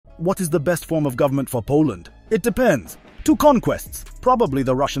What is the best form of government for Poland? It depends. 2 conquests, probably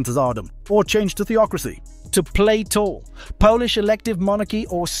the Russian Tsardom, or change to Theocracy. To play tall, Polish elective monarchy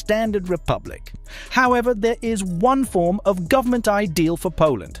or standard republic. However, there is one form of government ideal for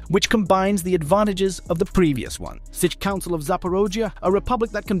Poland, which combines the advantages of the previous one. Sich Council of Zaporozhye, a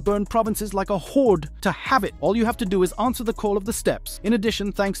republic that can burn provinces like a horde. To have it, all you have to do is answer the call of the steppes. In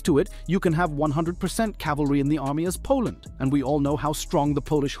addition, thanks to it, you can have 100% cavalry in the army as Poland, and we all know how strong the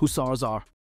Polish Hussars are.